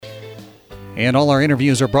And all our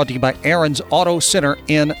interviews are brought to you by Aaron's Auto Center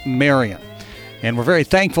in Marion. And we're very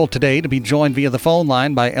thankful today to be joined via the phone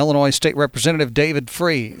line by Illinois State Representative David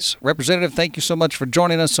Freese. Representative, thank you so much for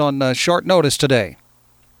joining us on short notice today.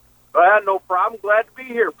 No problem. Glad to be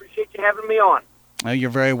here. Appreciate you having me on. You're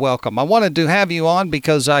very welcome. I wanted to have you on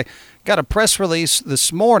because I got a press release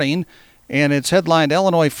this morning, and it's headlined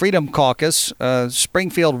Illinois Freedom Caucus.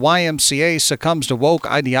 Springfield YMCA succumbs to woke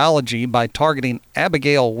ideology by targeting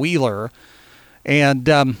Abigail Wheeler. And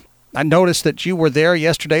I noticed that you were there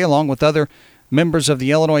yesterday along with other members of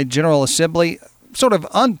the Illinois General Assembly. Sort of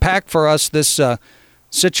unpack for us this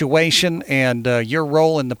situation and your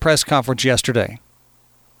role in the press conference yesterday.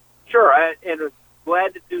 Sure, and I'm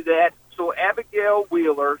glad to do that. So Abigail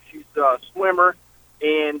Wheeler, she's a swimmer,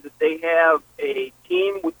 and they have a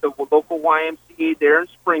team with the local YMCA there in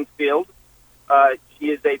Springfield.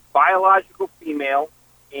 She is a biological female,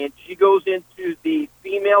 and she goes into the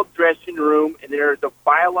female dressing room, and there is a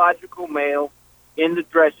biological male in the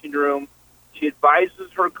dressing room. She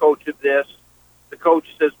advises her coach of this. The coach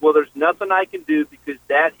says, well, there's nothing I can do because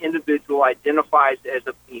that individual identifies as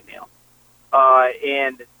a female.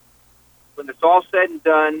 And when it's all said and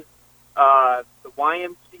done, the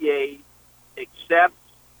YMCA accepts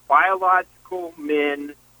biological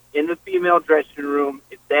men in the female dressing room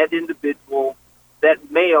if that individual,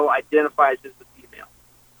 that male, identifies as a female.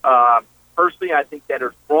 Personally, I think that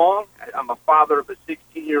is wrong. I'm a father of a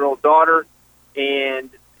 16-year-old daughter, and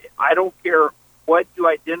I don't care what you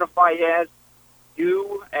identify as.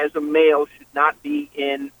 You, as a male, should not be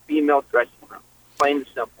in female dressing room. Plain and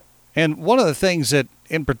simple. And one of the things that,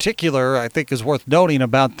 in particular, I think is worth noting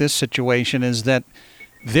about this situation is that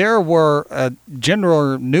there were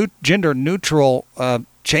gender-neutral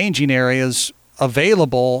changing areas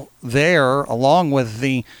available there, along with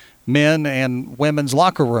the men and women's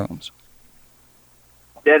locker rooms.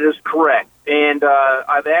 That is correct. And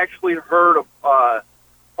I've actually heard a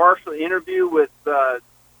partial interview with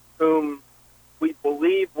whom we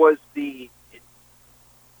believe was the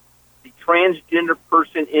transgender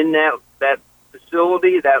person in that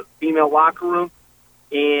facility, that female locker room,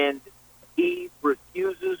 and he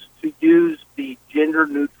refuses to use the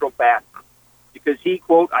gender-neutral bathroom because he,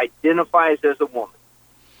 quote, identifies as a woman.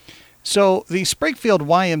 So the Springfield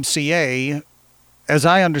YMCA, as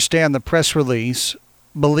I understand the press release,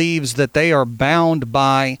 believes that they are bound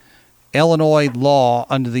by Illinois law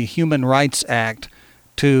under the Human Rights Act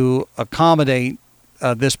to accommodate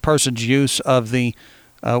this person's use of the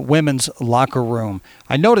women's locker room.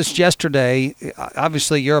 I noticed yesterday,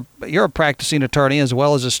 obviously you're a practicing attorney as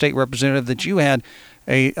well as a state representative, that you had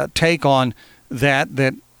a take on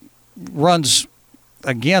that runs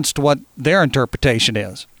against what their interpretation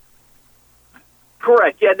is.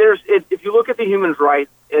 Correct. Yeah, if you look at the Illinois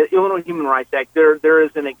Human Rights Act, there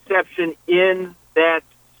is an exception in that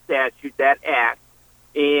statute, that act,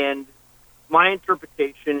 and my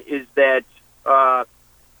interpretation is that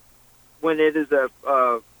when it is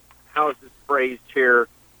how is this phrased here,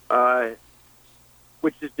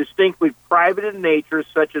 which is distinctly private in nature,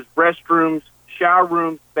 such as restrooms, shower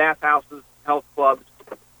rooms, bathhouses, health clubs,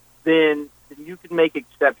 then you can make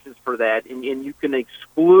exceptions for that, and you can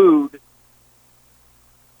exclude,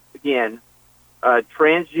 again,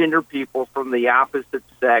 transgender people from the opposite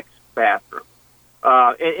sex bathroom.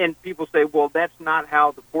 And people say, well, that's not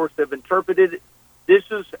how the courts have interpreted it. This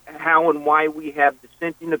is how and why we have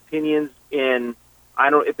dissenting opinions in,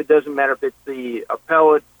 if it doesn't matter if it's the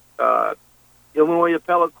Illinois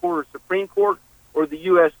Appellate Court or Supreme Court or the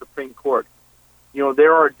U.S. Supreme Court.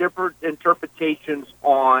 There are different interpretations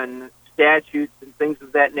on statutes and things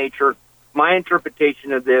of that nature. My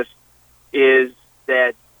interpretation of this is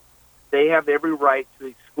that they have every right to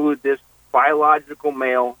exclude this biological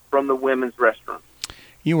male from the women's restroom.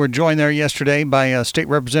 You were joined there yesterday by State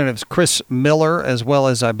Representatives Chris Miller, as well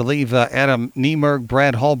as, I believe, Adam Niemerg,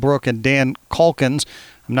 Brad Hallbrook, and Dan Calkins.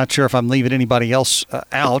 I'm not sure if I'm leaving anybody else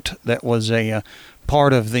out that was a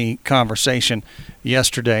part of the conversation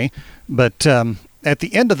yesterday. But at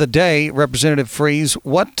the end of the day, Representative Freese,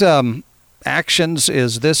 what actions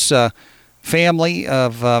is this family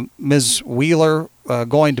of Ms. Wheeler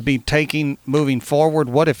going to be taking moving forward?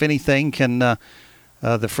 What, if anything, can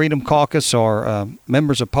the Freedom Caucus or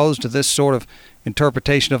members opposed to this sort of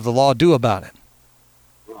interpretation of the law do about it?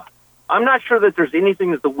 I'm not sure that there's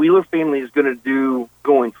anything that the Wheeler family is going to do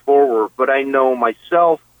going forward, but I know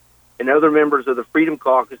myself and other members of the Freedom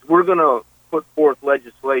Caucus, we're going to put forth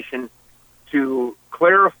legislation to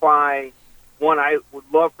clarify. One, I would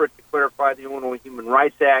love for it to clarify the Illinois Human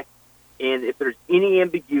Rights Act, and if there's any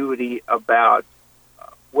ambiguity about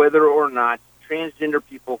whether or not transgender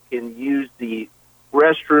people can use the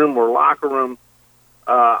restroom or locker room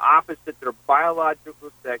opposite their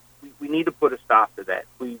biological sex, we need to put a stop to that.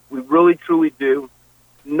 We really, truly do.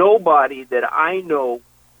 Nobody that I know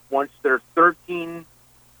wants their 13,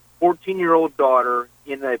 14-year-old daughter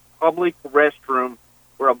in a public restroom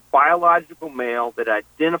where a biological male that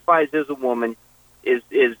identifies as a woman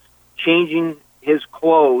is changing his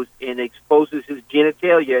clothes and exposes his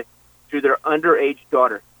genitalia to their underage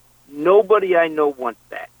daughter. Nobody I know wants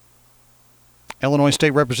that. Illinois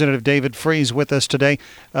State Representative David Freese with us today.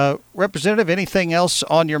 Representative, anything else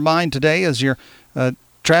on your mind today as you're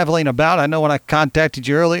traveling about? I know when I contacted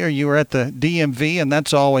you earlier, you were at the DMV, and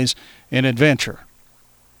that's always an adventure.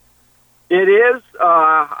 It is.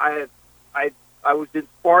 I was in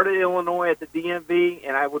Sparta, Illinois at the DMV,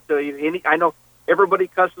 and I will tell you, I know everybody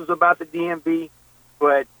cusses about the DMV,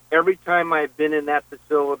 but every time I've been in that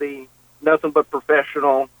facility, nothing but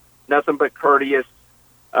professional, nothing but courteous.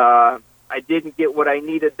 I didn't get what I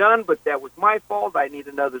needed done, but that was my fault. I need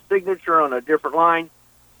another signature on a different line,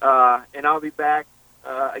 and I'll be back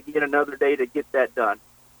again another day to get that done.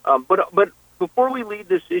 But before we leave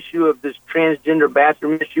this issue of this transgender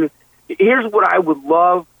bathroom issue, here's what I would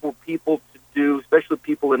love for people to do, especially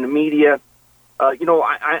people in the media.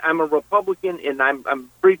 I'm a Republican, and I'm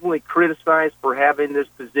frequently criticized for having this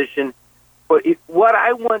position. But what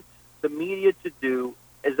I want the media to do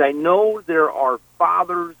is, I know there are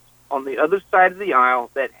fathers on the other side of the aisle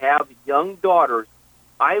that have young daughters.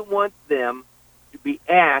 I want them to be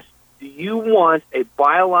asked, do you want a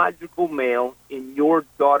biological male in your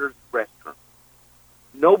daughter's restroom?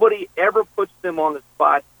 Nobody ever puts them on the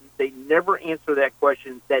spot. They never answer that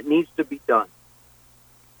question. That needs to be done.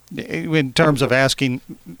 In terms of asking,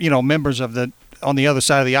 members of on the other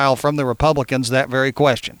side of the aisle from the Republicans that very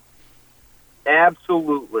question.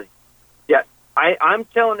 Absolutely. Yeah, I'm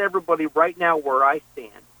telling everybody right now where I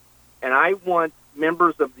stand, and I want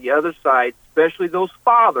members of the other side, especially those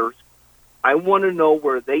fathers, I want to know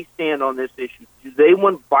where they stand on this issue. Do they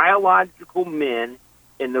want biological men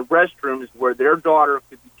in the restrooms where their daughter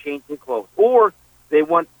could be changing clothes? Or they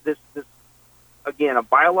want this again, a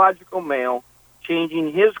biological male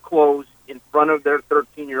changing his clothes in front of their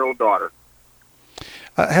 13-year-old daughter?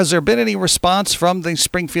 Has there been any response from the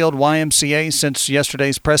Springfield YMCA since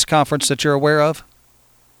yesterday's press conference that you're aware of?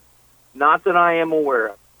 Not that I am aware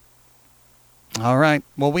of. All right.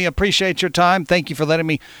 Well, we appreciate your time. Thank you for letting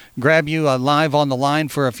me grab you live on the line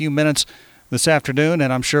for a few minutes this afternoon,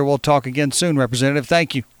 and I'm sure we'll talk again soon, Representative.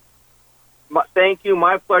 Thank you. Thank you.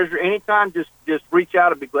 My pleasure. Anytime, just reach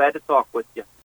out. I'd be glad to talk with you.